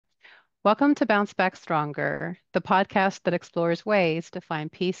Welcome to Bounce Back Stronger, the podcast that explores ways to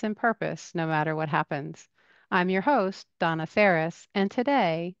find peace and purpose no matter what happens. I'm your host, Donna Ferris, and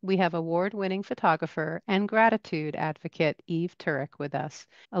today we have award-winning photographer and gratitude advocate Eve Turek with us.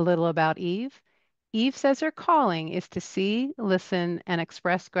 A little about Eve. Eve says her calling is to see, listen, and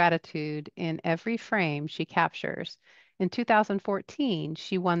express gratitude in every frame she captures. In 2014,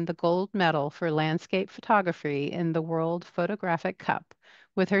 she won the gold medal for landscape photography in the World Photographic Cup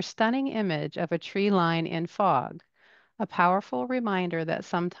with her stunning image of a tree line in fog, a powerful reminder that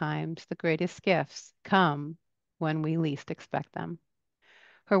sometimes the greatest gifts come when we least expect them.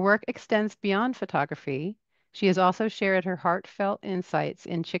 Her work extends beyond photography. She has also shared her heartfelt insights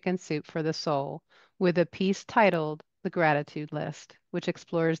in Chicken Soup for the Soul with a piece titled The Gratitude List, which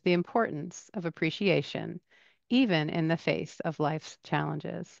explores the importance of appreciation, even in the face of life's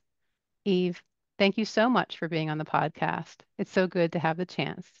challenges. Eve, thank you so much for being on the podcast. It's so good to have the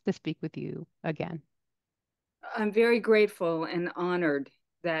chance to speak with you again. I'm very grateful and honored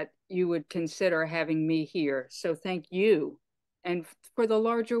that you would consider having me here. So thank you and for the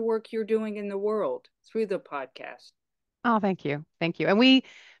larger work you're doing in the world through the podcast. Oh, thank you. Thank you. And we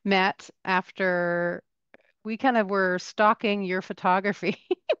met after we kind of were stalking your photography,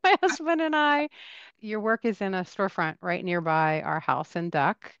 my husband and I. Your work is in a storefront right nearby our house in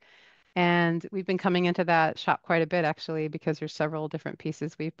Duck. And we've been coming into that shop quite a bit actually because there's several different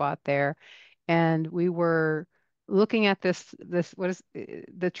pieces we've bought there. And we were looking at this what is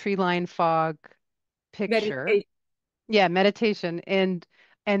the tree line fog picture. Meditation. Yeah, meditation. And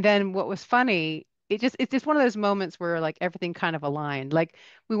then what was funny, it's just one of those moments where like everything kind of aligned. Like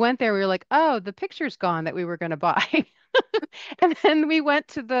we went there, we were like, oh, the picture's gone that we were going to buy. And then we went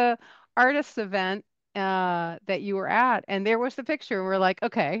to the artist event that you were at, and there was the picture. And we're like,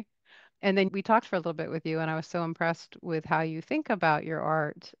 okay. And then we talked for a little bit with you, and I was so impressed with how you think about your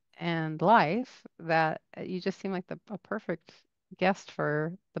art and life that you just seem like a perfect guest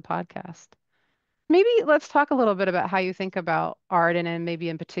for the podcast. Maybe let's talk a little bit about how you think about art, and then maybe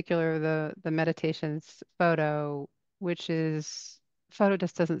in particular the meditations photo, which is photo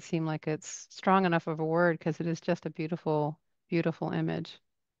just doesn't seem like it's strong enough of a word because it is just a beautiful, beautiful image.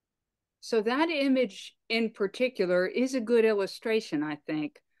 So that image in particular is a good illustration, I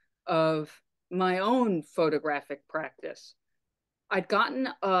think, of my own photographic practice. I'd gotten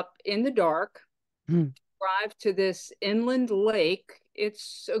up in the dark, Mm. drive to this inland lake.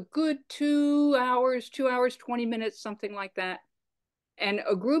 It's a good 2 hours, 2 hours, 20 minutes, something like that. And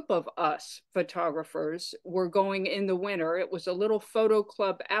a group of us photographers were going in the winter. It was a little photo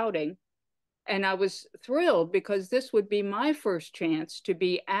club outing. And I was thrilled because this would be my first chance to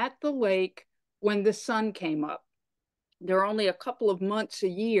be at the lake when the sun came up. There are only a couple of months a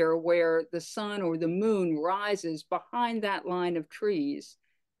year where the sun or the moon rises behind that line of trees.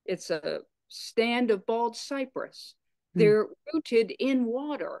 It's a stand of bald cypress. Mm. They're rooted in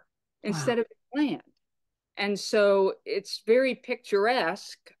water Wow. instead of land. And so it's very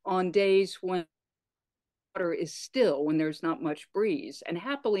picturesque on days when water is still, when there's not much breeze. And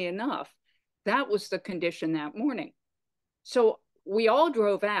happily enough, that was the condition that morning. So we all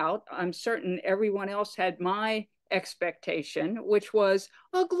drove out. I'm certain everyone else had my expectation, which was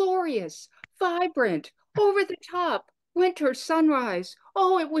a glorious, vibrant, over the top winter sunrise.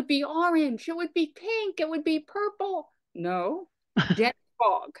 Oh, it would be orange, it would be pink, it would be purple. No, dense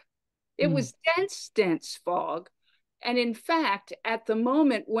fog. It Mm. was dense, dense fog. And in fact, at the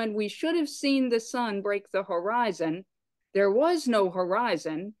moment when we should have seen the sun break the horizon, there was no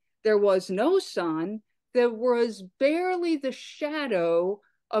horizon, there was no sun, there was barely the shadow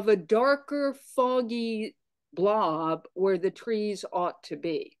of a darker, foggy blob where the trees ought to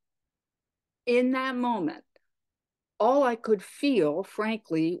be. In that moment, all I could feel,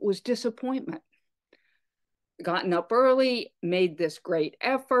 frankly, was disappointment. Gotten up early, made this great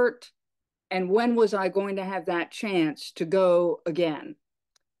effort, and when was I going to have that chance to go again?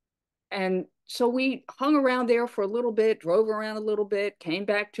 And so we hung around there for a little bit, drove around a little bit, came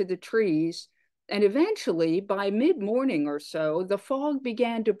back to the trees. And eventually, by mid morning or so, the fog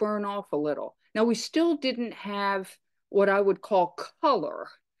began to burn off a little. Now, we still didn't have what I would call color.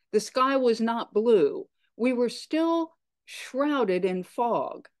 The sky was not blue. We were still shrouded in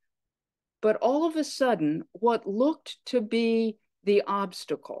fog. But all of a sudden, what looked to be the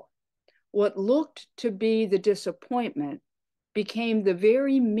obstacle, what looked to be the disappointment, became the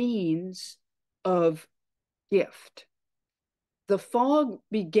very means of gift. The fog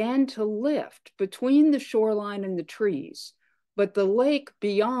began to lift between the shoreline and the trees, but the lake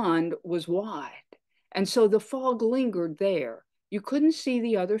beyond was wide. And so the fog lingered there. You couldn't see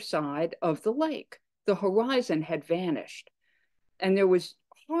the other side of the lake. The horizon had vanished. And there was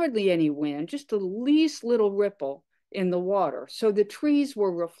hardly any wind, just the least little ripple in the water. So the trees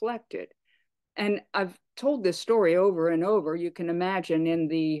were reflected. And I've told this story over and over. You can imagine in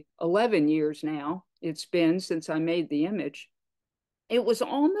the 11 years now it's been since I made the image, it was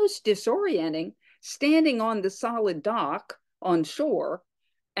almost disorienting standing on the solid dock on shore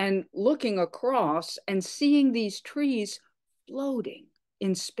and looking across and seeing these trees floating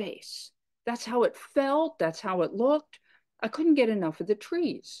in space. That's how it felt. That's how it looked. I couldn't get enough of the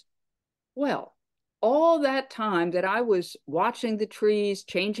trees. Well, all that time that I was watching the trees,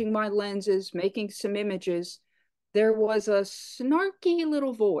 changing my lenses, making some images, there was a snarky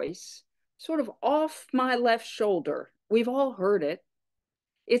little voice sort of off my left shoulder. We've all heard it.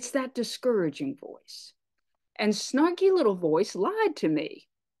 It's that discouraging voice. And snarky little voice lied to me.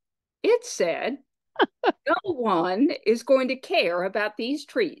 It said, no one is going to care about these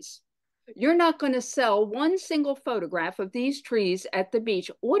trees. You're not going to sell one single photograph of these trees at the beach.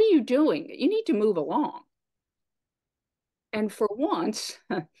 What are you doing? You need to move along. And for once,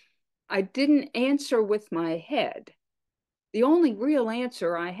 I didn't answer with my head. The only real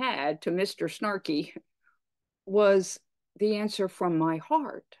answer I had to Mr. Snarky was the answer from my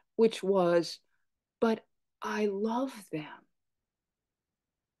heart, which was, but I love them.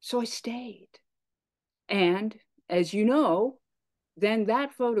 So I stayed. And as you know, then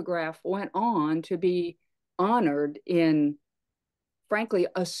that photograph went on to be honored in, frankly,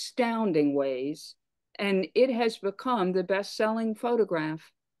 astounding ways. And it has become the best-selling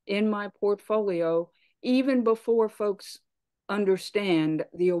photograph in my portfolio, even before folks understand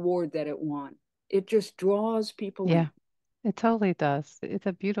the award that it won. It just draws people Yeah, in. it totally does. It's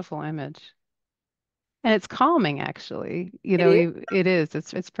a beautiful image. And it's calming, actually. You It know, is. it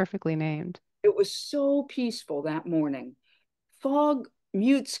is. It's perfectly named. It was so peaceful that morning. Fog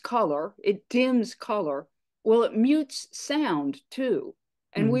mutes color, it dims color. Well, it mutes sound too.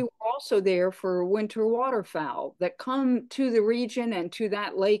 And we Mm, were also there for winter waterfowl that come to the region and to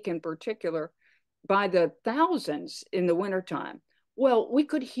that lake in particular by the thousands in the wintertime. Well, we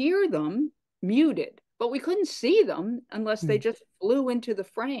could hear them muted, but we couldn't see them unless they mm. just flew into the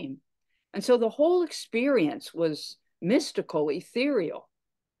frame. And so the whole experience was mystical, ethereal,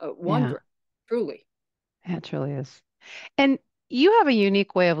 Yeah, wondrous, truly. yeah, it truly is. And you have a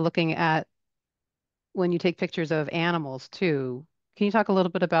unique way of looking at when you take pictures of animals too. Can you talk a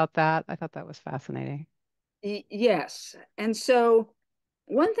little bit about that? I thought that was fascinating. Yes. And so,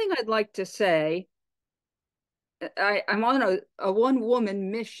 one thing I'd like to say, I'm on a one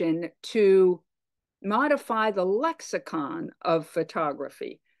woman mission to modify the lexicon of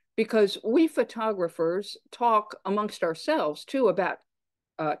photography because we photographers talk amongst ourselves too about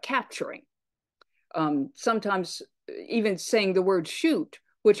capturing. Sometimes even saying the word shoot,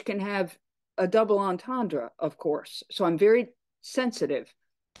 which can have a double entendre, of course. So I'm very sensitive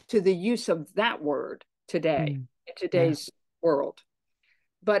to the use of that word today, Mm, in yeah. today's world.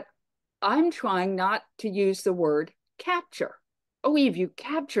 But I'm trying not to use the word capture. Oh, Eve, you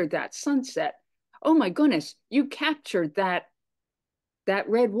captured that sunset. Oh my goodness, you captured that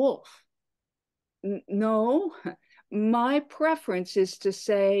red wolf. No, my preference is to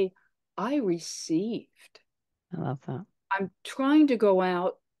say I received. I love that. I'm trying to go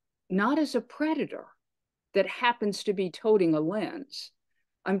out not as a predator that happens to be toting a lens.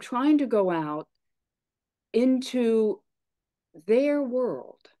 I'm trying to go out into their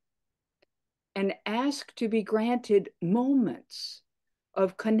world and ask to be granted moments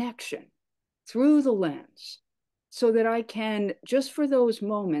of connection through the lens so that I can, just for those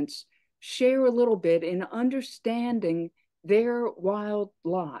moments, share a little bit in understanding their wild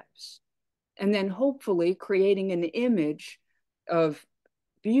lives. And then hopefully creating an image of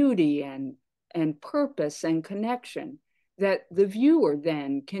beauty and purpose and connection that the viewer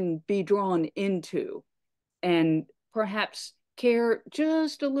then can be drawn into and perhaps care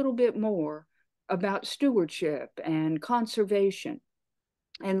just a little bit more about stewardship and conservation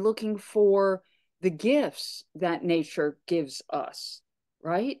and looking for the gifts that nature gives us,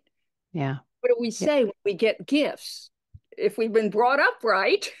 right? Yeah. What do we Yeah. say when we get gifts? If we've been brought up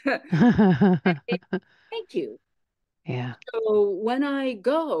right, thank you. Yeah. So when I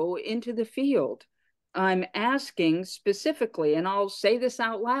go into the field, I'm asking specifically, and I'll say this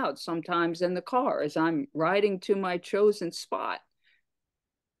out loud sometimes in the car as I'm riding to my chosen spot.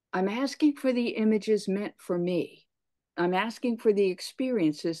 I'm asking for the images meant for me. I'm asking for the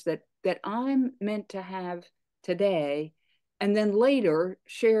experiences that I'm meant to have today, and then later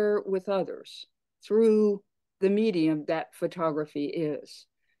share with others through the medium that photography is.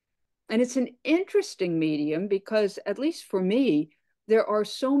 And it's an interesting medium because, at least for me, there are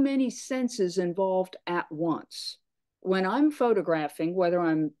so many senses involved at once. when I'm photographing, whether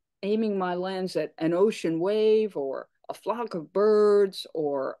I'm aiming my lens at an ocean wave or a flock of birds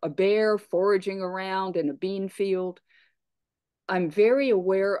or a bear foraging around in a bean field, I'm very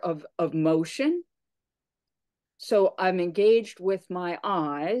aware of motion. So I'm engaged with my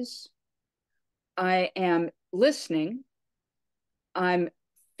eyes. I am listening. I'm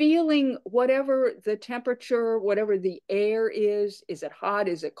feeling whatever the temperature, whatever the air is. Is it hot?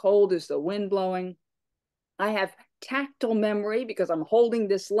 Is it cold? Is the wind blowing? I have tactile memory because I'm holding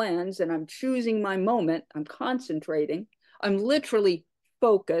this lens and I'm choosing my moment. I'm concentrating. I'm literally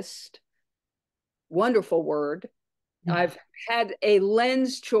focused. Wonderful word. I've had a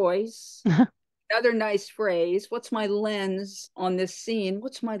lens choice. Another nice phrase. What's my lens on this scene?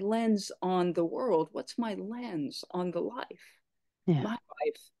 What's my lens on the world? What's my lens on the life? Yeah. My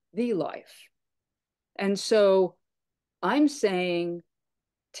life, the life. And so I'm saying,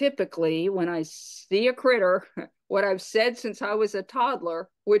 typically, when I see a critter, what I've said since I was a toddler,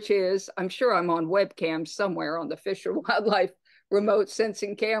 which is, I'm sure I'm on webcam somewhere on the Fish and Wildlife remote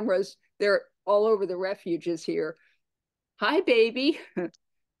sensing cameras. They're all over the refuges here. Hi, baby.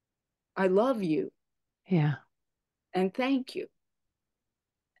 I love you. Yeah. And thank you.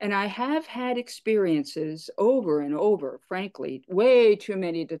 And I have had experiences over and over, frankly, way too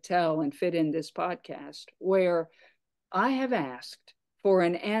many to tell and fit in this podcast, where I have asked for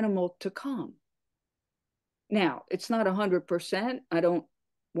an animal to come. Now, it's not 100%. I don't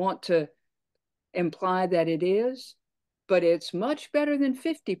want to imply that it is, but it's much better than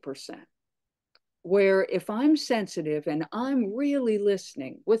 50%. Where if I'm sensitive and I'm really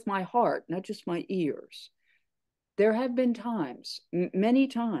listening with my heart, not just my ears, there have been times, many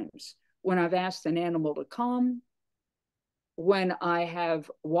times, when I've asked an animal to come, when I have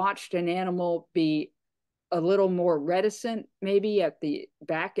watched an animal be a little more reticent, maybe at the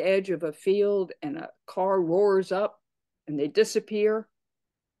back edge of a field and a car roars up and they disappear.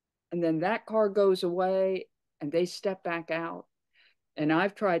 And then that car goes away and they step back out. And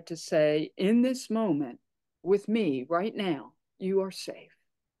I've tried to say, in this moment, with me right now, you are safe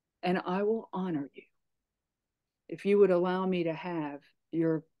and I will honor you. If you would allow me to have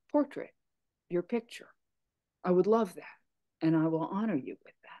your portrait, your picture, I would love that. And I will honor you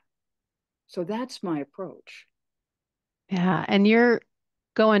with that. So that's my approach. Yeah. And you're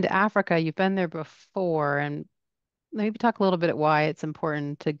going to Africa. You've been there before, and maybe talk a little bit at why it's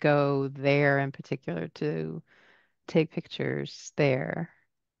important to go there in particular to take pictures there.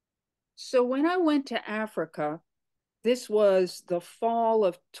 So when I went to Africa, this was the fall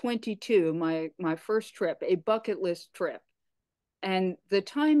of 22, my first trip, a bucket list trip. And the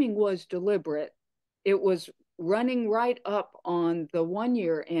timing was deliberate. It was running right up on the 1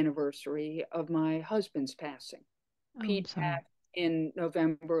 year anniversary of my husband's passing. Oh, I'm Pete sorry. passed in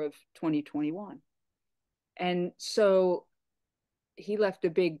November of 2021. And so he left a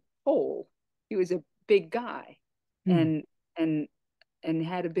big hole. He was a big guy Hmm. and and and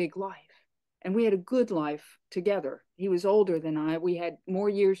had a big life. And we had a good life together. He was older than I. We had more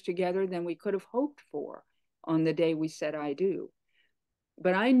years together than we could have hoped for on the day we said I do.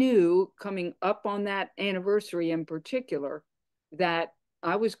 But I knew coming up on that anniversary in particular that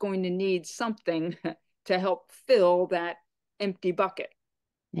I was going to need something to help fill that empty bucket.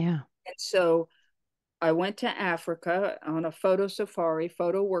 Yeah. And so I went to Africa on a photo safari,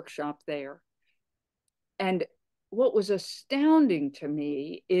 photo workshop there. And what was astounding to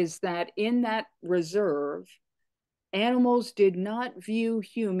me is that in that reserve, animals did not view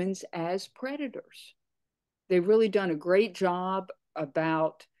humans as predators. They've really done a great job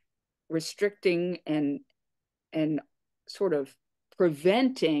about restricting and sort of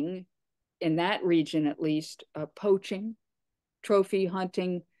preventing, in that region at least, poaching, trophy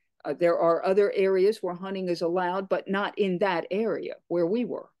hunting. There are other areas where hunting is allowed, but not in that area where we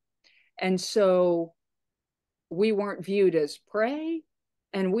were. And so we weren't viewed as prey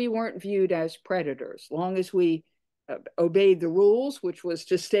and we weren't viewed as predators. Long as we obeyed the rules, which was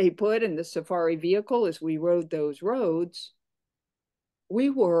to stay put in the safari vehicle as we rode those roads, we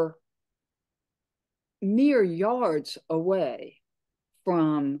were mere yards away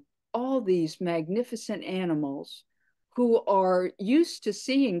from all these magnificent animals who are used to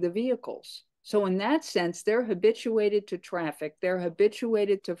seeing the vehicles. So, in that sense, they're habituated to traffic, they're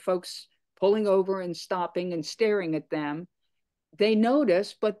habituated to folks pulling over and stopping and staring at them. They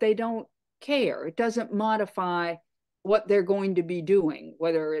notice, but they don't care. It doesn't modify what they're going to be doing,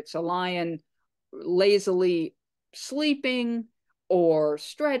 whether it's a lion lazily sleeping or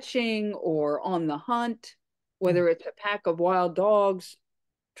stretching or on the hunt, Mm. whether it's a pack of wild dogs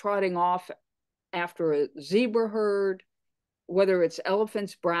trotting off after a zebra herd, whether it's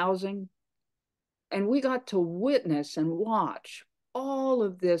elephants browsing. And we got to witness and watch all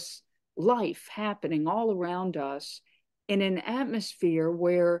of this life happening all around us in an atmosphere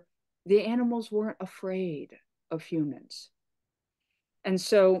where the animals weren't afraid of humans. And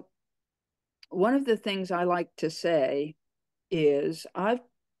so, one of the things I like to say is I've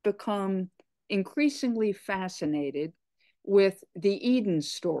become increasingly fascinated with the Eden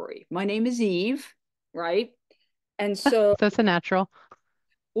story. My name is Eve, right? And so, So it's a natural.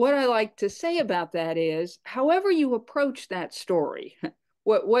 what I like to say about that is, however you approach that story,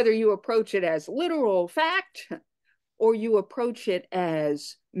 whether you approach it as literal fact, or you approach it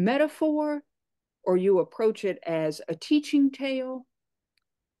as metaphor, or you approach it as a teaching tale,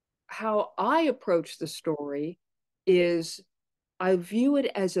 how I approach the story is I view it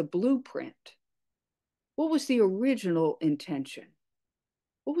as a blueprint. What was the original intention?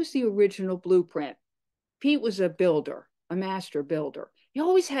 What was the original blueprint? Pete was a builder, a master builder. He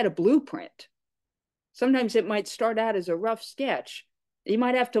always had a blueprint. Sometimes it might start out as a rough sketch. He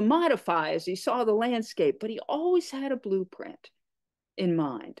might have to modify as he saw the landscape, but he always had a blueprint in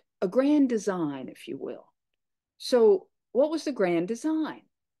mind, a grand design, if you will. So, what was the grand design?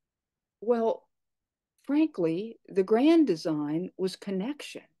 Well, frankly, the grand design was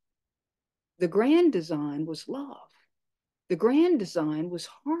connection. The grand design was love. The grand design was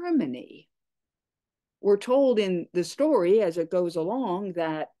harmony. We're told in the story as it goes along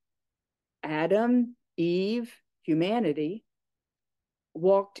that Adam, Eve, humanity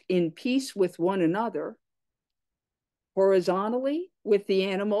walked in peace with one another, horizontally with the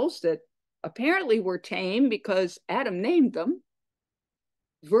animals that apparently were tame because Adam named them,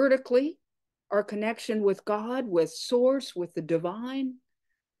 vertically, our connection with God, with Source, with the divine.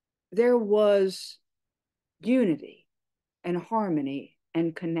 There was unity and harmony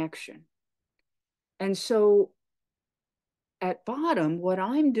and connection. And so at bottom, what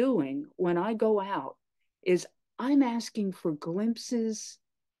I'm doing when I go out is I'm asking for glimpses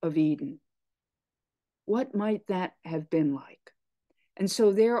of Eden. What might that have been like? And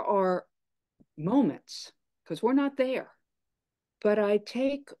so there are moments, because we're not there, but I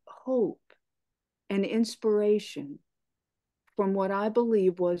take hope and inspiration from what I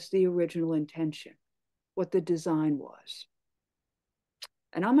believe was the original intention, what the design was.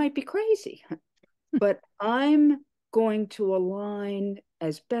 And I might be crazy, but I'm going to align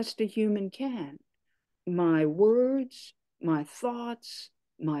as best a human can my words, my thoughts,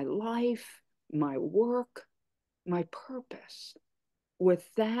 my life, my work, my purpose with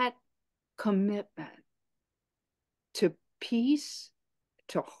that commitment to peace,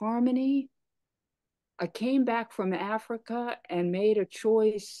 to harmony. I came back from Africa and made a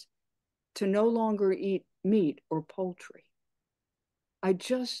choice to no longer eat meat or poultry. I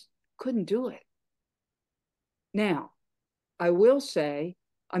just couldn't do it. Now, I will say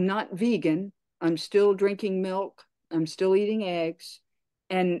I'm not vegan. I'm still drinking milk. I'm still eating eggs.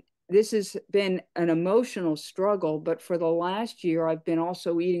 And this has been an emotional struggle. But for the last year, I've been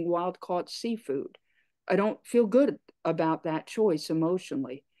also eating wild caught seafood. I don't feel good about that choice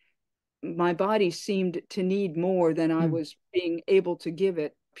emotionally. My body seemed to need more than I Hmm. was being able to give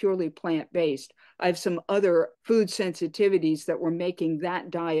it purely plant based. I have some other food sensitivities that were making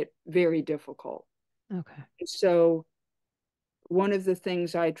that diet very difficult. Okay. So one of the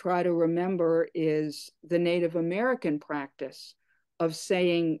things I try to remember is the Native American practice of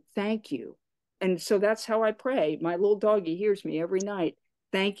saying thank you. And so that's how I pray. My little doggy hears me every night.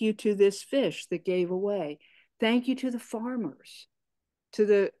 Thank you to this fish that gave away. Thank you to the farmers, to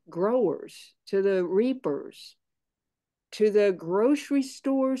the growers, to the reapers, to the grocery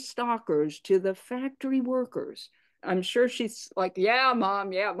store stockers, to the factory workers. I'm sure she's like, yeah,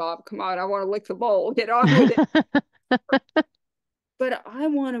 mom, come on, I want to lick the bowl, get on with it. But I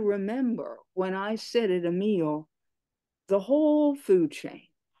want to remember when I sit at a meal, the whole food chain,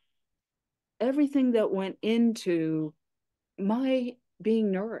 everything that went into my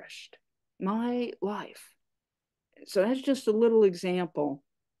being nourished, my life. So that's just a little example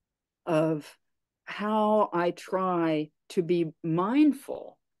of how I try to be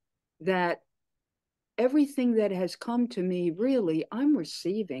mindful that everything that has come to me, really, I'm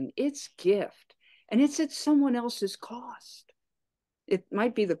receiving. It's gift, and it's at someone else's cost. It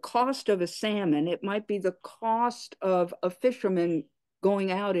might be the cost of a salmon. It might be the cost of a fisherman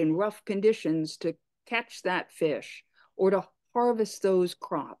going out in rough conditions to catch that fish or to harvest those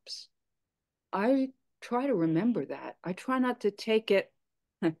crops. I try to remember that. I try not to take it,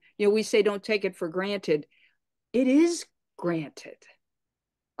 we say don't take it for granted. It is granted.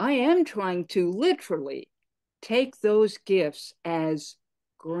 I am trying to literally take those gifts as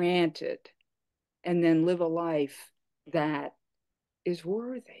granted and then live a life that is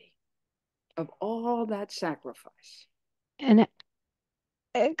worthy. of all that sacrifice. And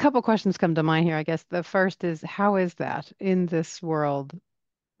a couple questions come to mind here. I guess the first is, how is that in this world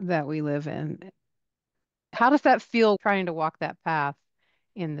that we live in? How does that feel trying to walk that path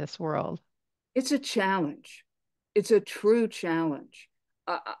in this world? It's a challenge. It's a true challenge.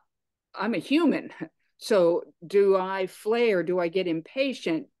 I'm a human. So do I flare? Do I get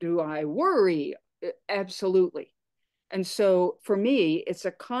impatient? Do I worry? Absolutely. And so for me, it's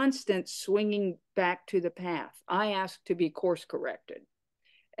a constant swinging back to the path. I ask to be course corrected.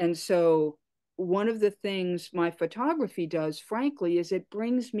 And so one of the things my photography does, frankly, is it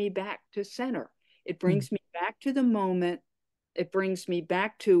brings me back to center. It Mm. brings me back to the moment. It brings me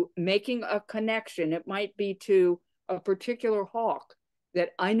back to making a connection. It might be to a particular hawk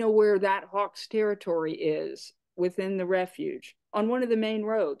that I know where that hawk's territory is within the refuge on one of the main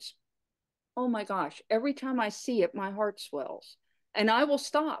roads. Oh my gosh, every time I see it, my heart swells. And I will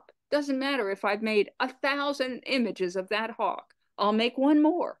stop. Doesn't matter if I've made 1,000 images of that hawk, I'll make one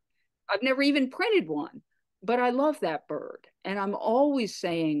more. I've never even printed one, but I love that bird. And I'm always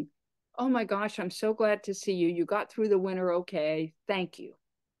saying, oh my gosh, I'm so glad to see you. You got through the winter okay. Thank you.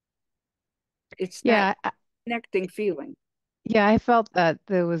 It's that Yeah, connecting feeling. yeah, I felt that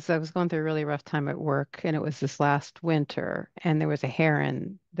I was going through a really rough time at work, and it was this last winter, and there was a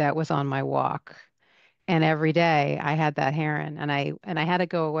heron that was on my walk. And every day I had that heron, and I had to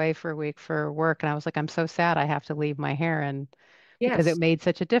go away for a week for work, and I was like, I'm so sad I have to leave my heron because it Yes. made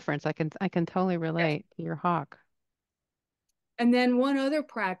such a difference. I can totally Yes. relate to your hawk. And then one other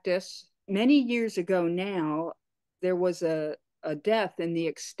practice, many years ago now, there was a death in the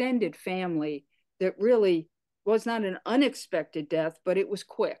extended family that really was not an unexpected death, but it was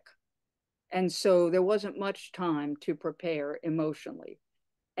quick. And so there wasn't much time to prepare emotionally.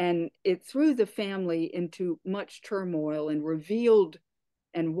 And it threw the family into much turmoil and revealed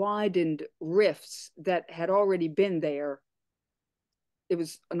and widened rifts that had already been there. It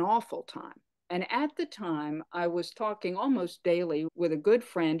was an awful time. And at the time, I was talking almost daily with a good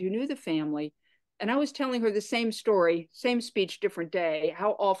friend who knew the family. And I was telling her the same story, same speech, different day,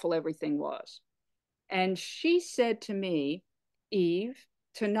 how awful everything was. And she said to me, Eve,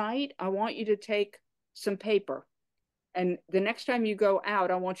 tonight I want you to take some paper. And the next time you go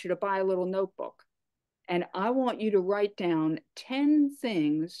out, I want you to buy a little notebook. And I want you to write down 10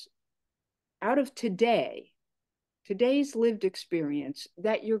 things out of today's lived experience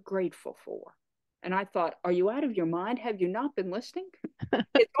that you're grateful for. And I thought, are you out of your mind? Have you not been listening?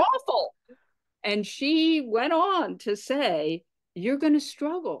 It's awful. And she went on to say, you're going to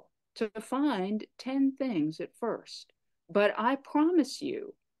struggle to find 10 things at first. But I promise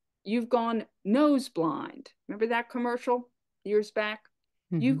you, you've gone nose blind. Remember that commercial years back?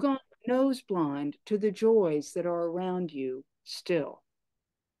 You've Hmm. gone nose blind to the joys that are around you still.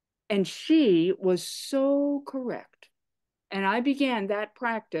 And she was so correct. And I began that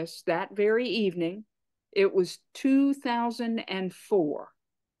practice that very evening. It was 2004.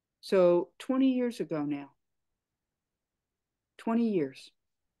 So 20 years ago now, 20 years.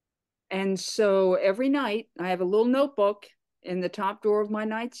 And so every night I have a little notebook in the top drawer of my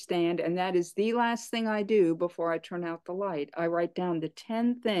nightstand, and that is the last thing I do before I turn out the light. I write down the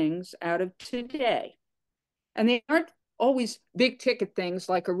 10 things out of today. And they aren't always big ticket things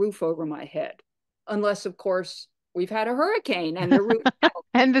like a roof over my head, unless, of course, we've had a hurricane and the roof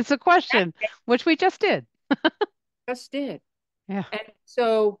And it's a question, which we just did. just did. Yeah. And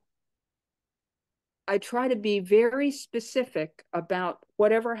so I try to be very specific about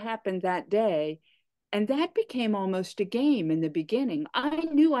whatever happened that day. And that became almost a game in the beginning. I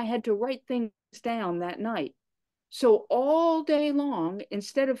knew I had to write things down that night. So all day long,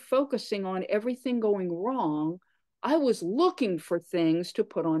 instead of focusing on everything going wrong, I was looking for things to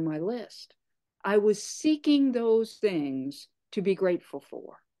put on my list. I was seeking those things to be grateful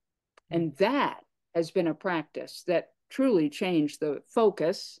for. And that has been a practice that truly changed the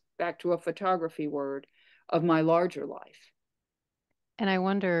focus, back to a photography word, of my larger life. And I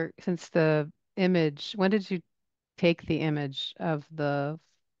wonder, since the image, when did you take the image of the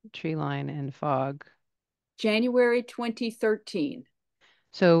tree line and fog? January 2013,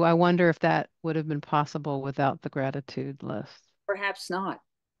 So I wonder if that would have been possible without the gratitude list. perhaps not,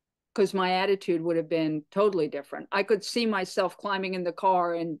 because my attitude would have been totally different. I could see myself climbing in the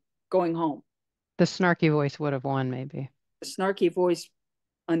car and going home. The snarky voice would have won, maybe. The snarky voice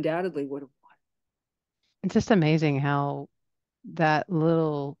undoubtedly would have It's just amazing how that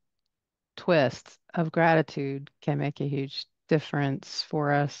little twist of gratitude can make a huge difference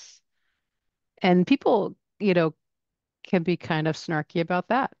for us. And people, can be kind of snarky about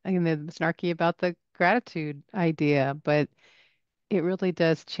that. I mean, they're snarky about the gratitude idea, but It really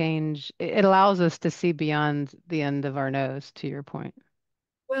does change. It allows us to see beyond the end of our nose, to your point.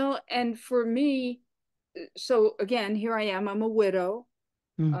 Well, and for me, so again, here I am, I'm a widow.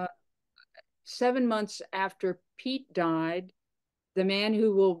 Mm. Uh, 7 months after Pete died, the man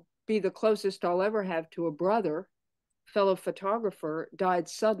who will be the closest I'll ever have to a brother, fellow photographer, died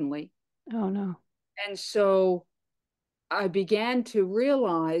suddenly. Oh no. And so I began to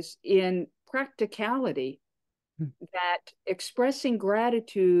realize in practicality Mm. that expressing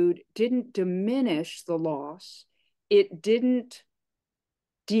gratitude didn't diminish the loss, it didn't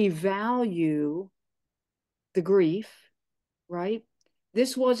devalue the grief, right?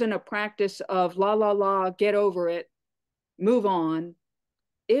 This wasn't a practice of la la la, get over it, move on.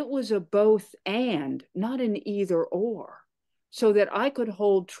 It was a both and, not an either or, so that I could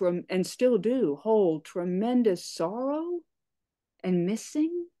hold and still do hold tremendous sorrow and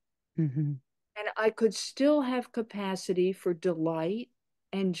missing, Hmm. and I could still have capacity for delight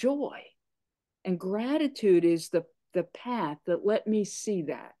and joy. And gratitude is the path that let me see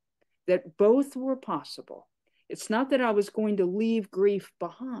that both were possible. It's not that I was going to leave grief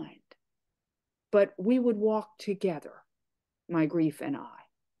behind, but we would walk together, my grief and I,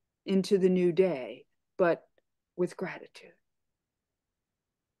 into the new day, but with gratitude.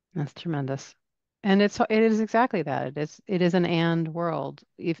 That's tremendous. And it is exactly that. It is an and world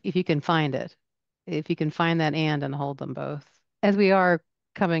if you can find it. If you can find that and hold them both. As we are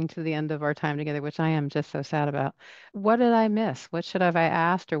coming to the end of our time together, which I am just so sad about. What did I miss? What should have I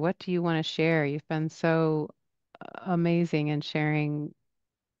asked or what do you want to share? You've been so amazing in sharing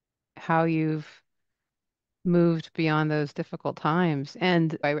how you've moved beyond those difficult times.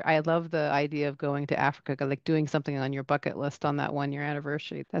 And I love the idea of going to Africa, like doing something on your bucket list on that 1 year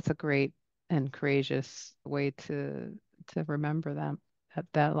anniversary. That's a great and courageous way to remember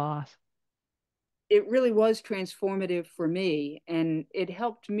that loss. It really was transformative for me, and it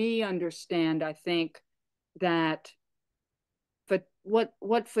helped me understand, I think, that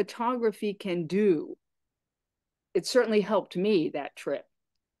what photography can do. It certainly helped me that trip.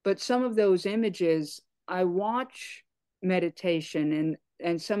 But some of those images, I watch meditation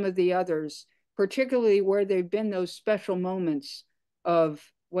and some of the others, particularly where they've been those special moments of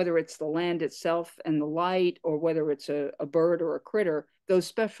whether it's the land itself and the light, or whether it's a bird or a critter, those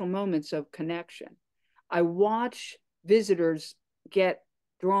special moments of connection. I watch visitors get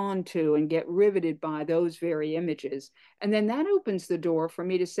drawn to and get riveted by those very images. And then that opens the door for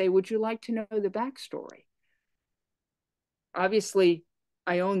me to say, would you like to know the backstory? Obviously,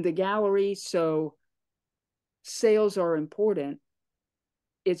 I own the gallery, so sales are important.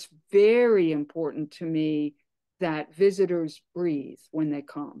 It's very important to me that visitors breathe when they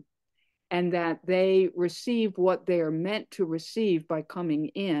come and that they receive what they are meant to receive by coming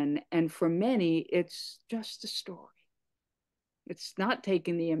in. And for many, it's just a story. It's not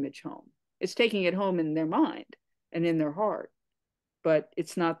taking the image home, it's taking it home in their mind and in their heart, but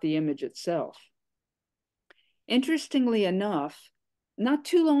it's not the image itself. Interestingly enough, not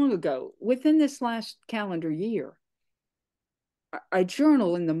too long ago, within this last calendar year, I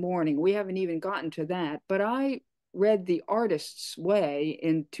journal in the morning. We haven't even gotten to that, but I read The Artist's Way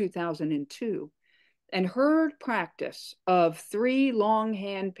in 2002 and heard practice of 3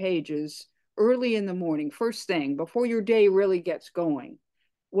 longhand pages early in the morning, first thing, before your day really gets going.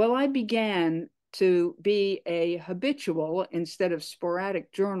 Well, I began to be a habitual instead of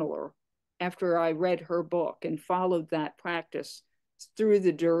sporadic journaler after I read her book and followed that practice through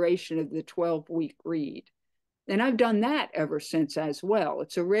the duration of the 12-week read. And I've done that ever since as well.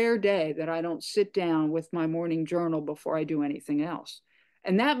 It's a rare day that I don't sit down with my morning journal before I do anything else.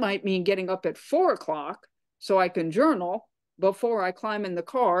 And that might mean getting up at 4 o'clock so I can journal before I climb in the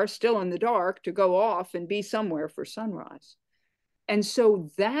car, still in the dark, to go off and be somewhere for sunrise. And so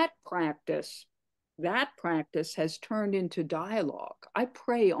that practice has turned into dialogue. I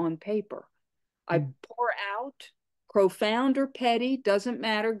pray on paper. I Mm. pour out, profound or petty, doesn't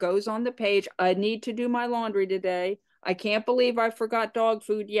matter, goes on the page. I need to do my laundry today. I can't believe I forgot dog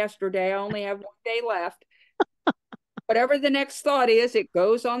food yesterday. I only have 1 day left. Whatever the next thought is, it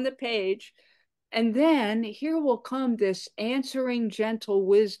goes on the page. And then here will come this answering gentle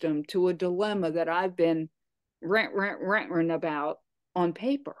wisdom to a dilemma that I've been rent about on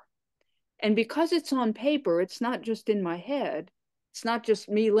paper. And because it's on paper, it's not just in my head. It's not just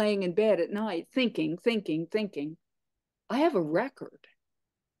me laying in bed at night thinking, thinking, thinking. I have a record.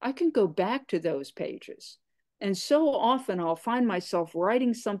 I can go back to those pages. And so often I'll find myself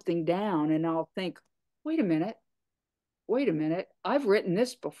writing something down and I'll think, wait a minute, wait a minute. I've written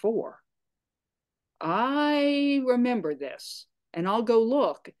this before. I remember this. And I'll go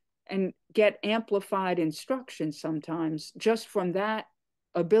look. and get amplified instruction sometimes just from that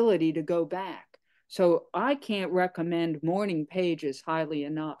ability to go back. So I can't recommend morning pages highly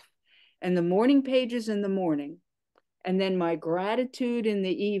enough. And the morning pages in the morning, and then my gratitude in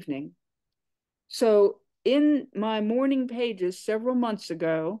the evening. So in my morning pages several months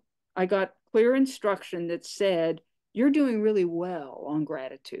ago, I got clear instruction that said, you're doing really well on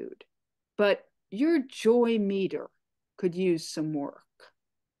gratitude, but your joy meter could use some work.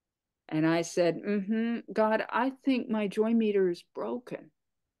 And I said, God, I think my joy meter is broken.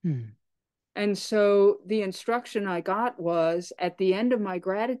 Hmm. And so the instruction I got was at the end of my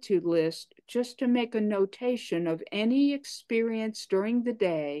gratitude list, just to make a notation of any experience during the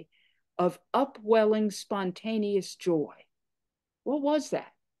day of upwelling spontaneous joy. What was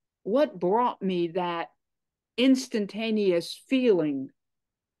that? What brought me that instantaneous feeling,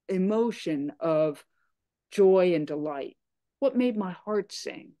 emotion of joy and delight? What made my heart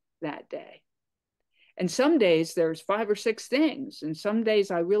sing that day? And some days there's 5 or 6 things, and some days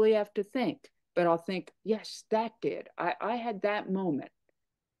I really have to think, but I'll think, yes, that did. I had that moment.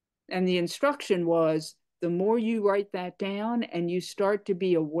 And the instruction was the more you write that down and you start to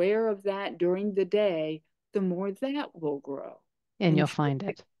be aware of that during the day, the more that will grow. And And you'll joy, find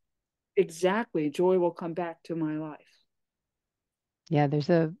it. exactly, joy will come back to my life. Yeah, there's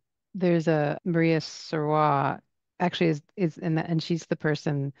a Maria Serra actually is in that, and she's the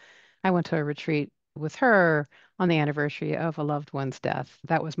person I went to a retreat with her on the anniversary of a loved one's death.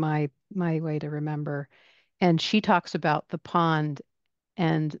 That was my way to remember. And she talks about the pond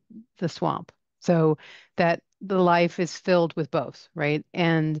and the swamp. So that the life is filled with both, right?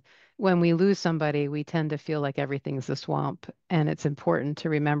 And when we lose somebody, we tend to feel like everything's a swamp. And it's important to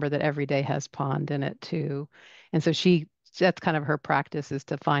remember that every day has pond in it too. And so that's kind of her practice is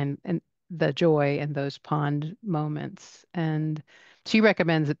to find the joy in those pond moments. And she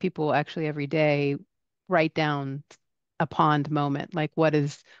recommends that people actually every day write down a pond moment, like what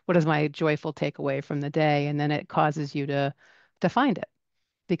is my joyful takeaway from the day? And then it causes you to find it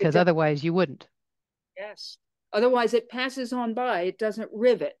It because does, otherwise you wouldn't. yes. Otherwise, it passes on by. It doesn't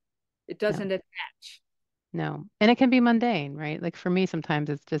rivet. It No, doesn't attach. no. And it can be mundane, right? Like for me, sometimes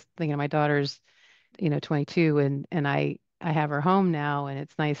it's just thinking my daughter's, 22 and I have her home now and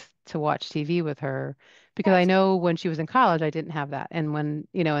it's nice to watch TV with her because I Yes. know when she was in college, I didn't have that. And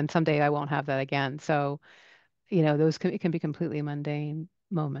and someday I won't have that again. So, it can be completely mundane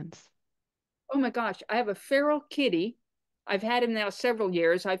moments. Oh my gosh, I have a feral kitty. I've had him now several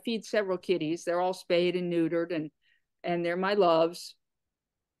years. I feed several kitties. They're all spayed and neutered, and they're my loves.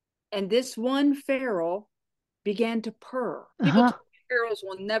 And this one feral began to purr. People Uh-huh. tell me ferals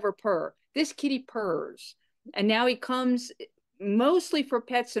will never purr. This kitty purrs. And now he comes mostly for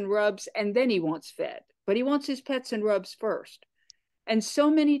pets and rubs, and then he wants fed. But he wants his pets and rubs first. And so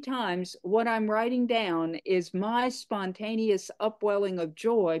many times, what I'm writing down is my spontaneous upwelling of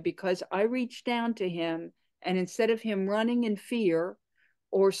joy because I reach down to him, and instead of him running in fear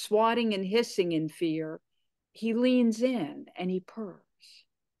or swatting and hissing in fear, he leans in and he purrs.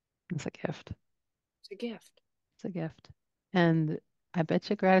 It's a gift. It's a gift. It's a gift. And I bet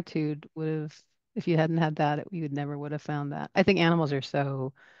you gratitude would have, if you hadn't had that, you would never would have found that. I think animals are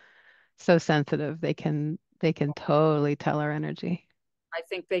so sensitive. They can totally tell our energy. I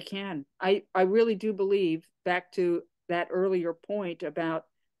think they can. I really do believe, back to that earlier point about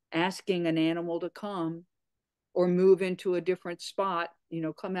asking an animal to come or move into a different spot,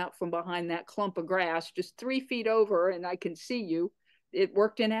 come out from behind that clump of grass just 3 feet over and I can see you. It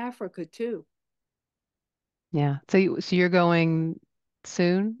worked in Africa too. Yeah. So you're going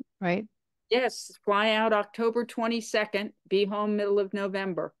soon, right? Yes, fly out October 22nd, be home middle of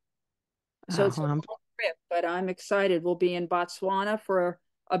November. So Oh, it's a well, long trip, but I'm excited. We'll be in Botswana for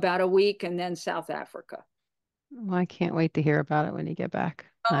about a week and then South Africa. I can't wait to hear about it when you get back.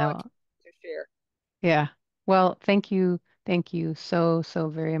 Oh, I can't wait to share. Yeah. Well, thank you so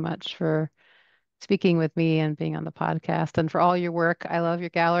very much for speaking with me and being on the podcast and for all your work. I love your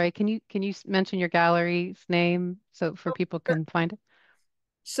gallery. Can you mention your gallery's name so for people can find it?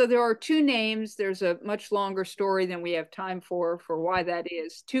 So there are two names. There's a much longer story than we have time for why that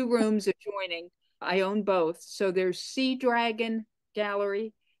is. Two rooms adjoining. I own both. So there's Sea Dragon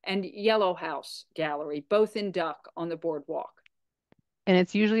Gallery and Yellow House Gallery, both in Duck on the boardwalk. And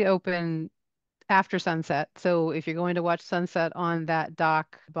it's usually open after sunset. So if you're going to watch sunset on that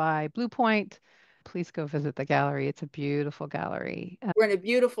dock by Blue Point, please go visit the gallery. It's a beautiful gallery. We're in a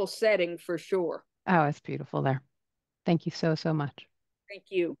beautiful setting for sure. Oh, it's beautiful there. Thank you so much. Thank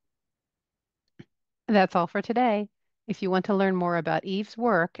you. That's all for today. If you want to learn more about Eve's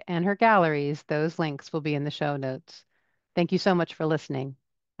work and her galleries, those links will be in the show notes. Thank you so much for listening.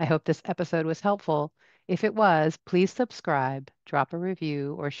 I hope this episode was helpful. If it was, please subscribe, drop a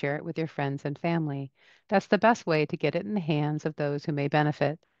review, or share it with your friends and family. That's the best way to get it in the hands of those who may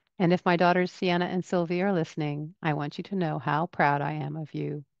benefit. And if my daughters Sienna and Sylvie are listening, I want you to know how proud I am of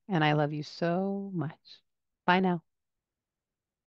you, and I love you so much. Bye now.